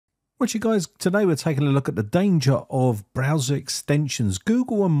Right, you guys, today we're taking a look at the danger of browser extensions.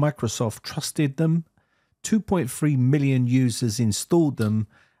 Google and Microsoft trusted them. 2.3 million users installed them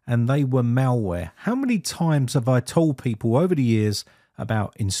and they were malware. How many times have I told people over the years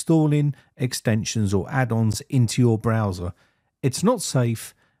about installing extensions or add-ons into your browser? It's not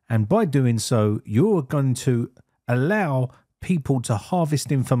safe, and by doing so, you're going to allow people to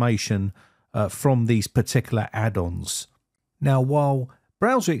harvest information from these particular add-ons. Now, while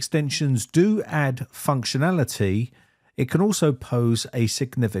browser extensions do add functionality, it can also pose a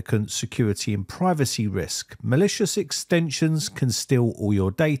significant security and privacy risk. Malicious extensions can steal all your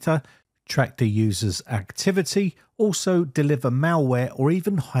data, track the user's activity, also deliver malware or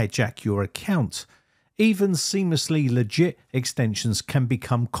even hijack your account. Even seamlessly legit extensions can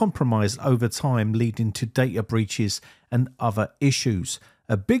become compromised over time, leading to data breaches and other issues.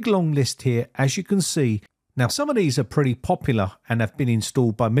 A big long list here, as you can see. Now, some of these are pretty popular and have been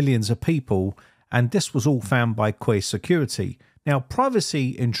installed by millions of people, and this was all found by Quay Security. Now,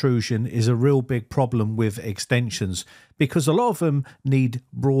 privacy intrusion is a real big problem with extensions because a lot of them need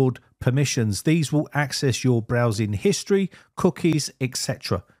broad permissions. These will access your browsing history, cookies,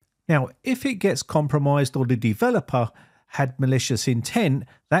 etc. Now, if it gets compromised or the developer had malicious intent,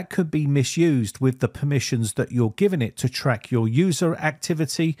 that could be misused with the permissions that you're giving it to track your user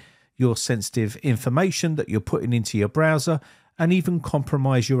activity, your sensitive information that you're putting into your browser, and even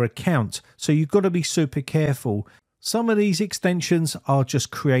compromise your account. So you've got to be super careful. Some of these extensions are just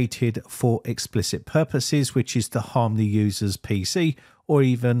created for explicit purposes, which is to harm the user's PC or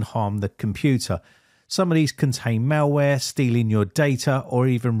even harm the computer. Some of these contain malware, stealing your data, or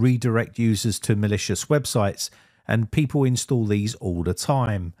even redirect users to malicious websites, and people install these all the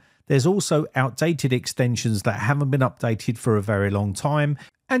time. There's also outdated extensions that haven't been updated for a very long time.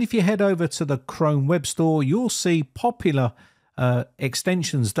 And if you head over to the Chrome Web Store, you'll see popular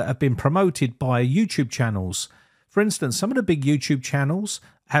extensions that have been promoted by YouTube channels. For instance, some of the big YouTube channels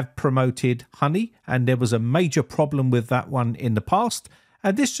have promoted Honey, and there was a major problem with that one in the past.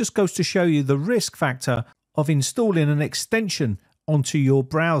 And this just goes to show you the risk factor of installing an extension onto your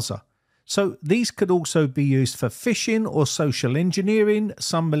browser. So these could also be used for phishing or social engineering.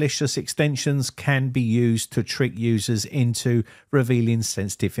 Some malicious extensions can be used to trick users into revealing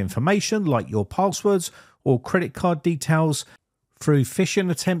sensitive information like your passwords or credit card details through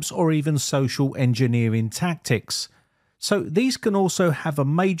phishing attempts or even social engineering tactics. So these can also have a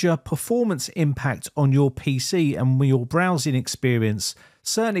major performance impact on your PC and your browsing experience.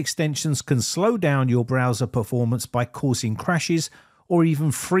 Certain extensions can slow down your browser performance by causing crashes or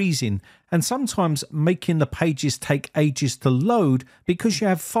even freezing, and sometimes making the pages take ages to load because you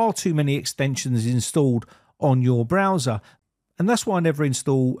have far too many extensions installed on your browser. And that's why I never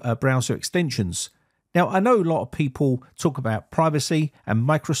install browser extensions. Now, I know a lot of people talk about privacy and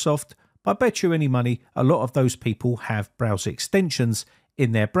Microsoft, but I bet you any money a lot of those people have browser extensions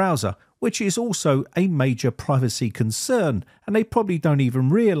in their browser, which is also a major privacy concern, and they probably don't even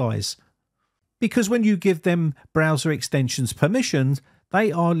realize. Because when you give them browser extensions permissions,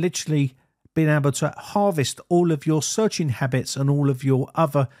 they are literally being able to harvest all of your searching habits and all of your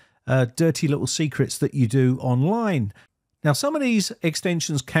other dirty little secrets that you do online. Now, some of these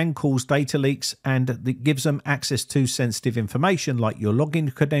extensions can cause data leaks, and it gives them access to sensitive information like your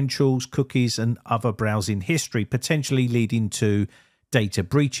login credentials, cookies, and other browsing history, potentially leading to data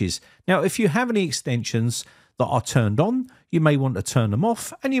breaches. Now, if you have any extensions that are turned on, you may want to turn them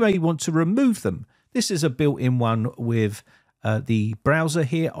off, and you may want to remove them. This is a built-in one with the browser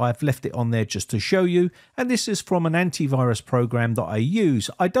here. I've left it on there just to show you, and this is from an antivirus program that I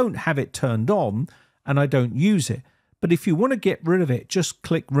use. I don't have it turned on and I don't use it, but if you want to get rid of it, just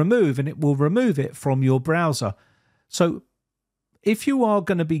click remove and it will remove it from your browser. So if you are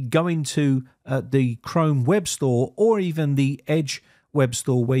going to be going to the Chrome Web Store or even the Edge Web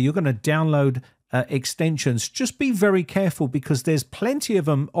Store where you're going to download extensions, just be very careful because there's plenty of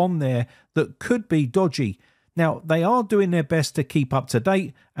them on there that could be dodgy. Now, they are doing their best to keep up to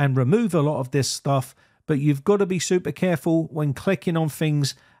date and remove a lot of this stuff, but you've got to be super careful when clicking on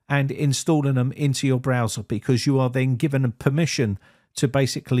things and installing them into your browser, because you are then given permission to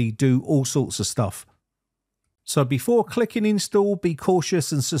basically do all sorts of stuff. So before clicking install, be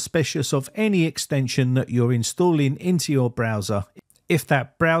cautious and suspicious of any extension that you're installing into your browser. If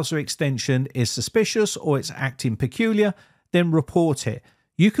that browser extension is suspicious or it's acting peculiar, then report it.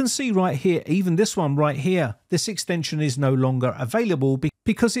 You can see right here, even this one right here, this extension is no longer available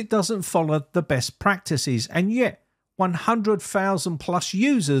because it doesn't follow the best practices, and yet 100,000 plus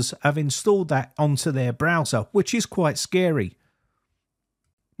users have installed that onto their browser, which is quite scary.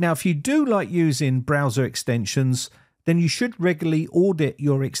 Now, if you do like using browser extensions, then you should regularly audit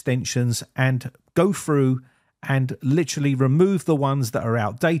your extensions and go through and literally remove the ones that are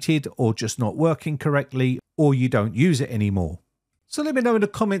outdated or just not working correctly, or you don't use it anymore. So let me know in the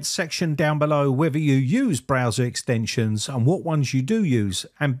comments section down below whether you use browser extensions and what ones you do use.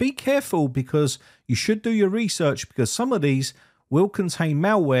 And be careful, because you should do your research, because some of these will contain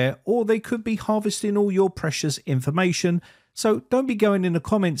malware, or they could be harvesting all your precious information. So don't be going in the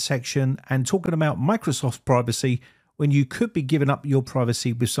comments section and talking about Microsoft's privacy when you could be giving up your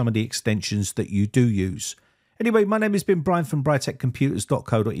privacy with some of the extensions that you do use. Anyway, my name has been Brian from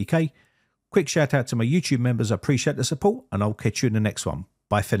briteccomputers.co.uk. Quick shout out to my YouTube members. I appreciate the support, and I'll catch you in the next one.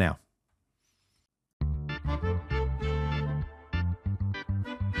 Bye for now.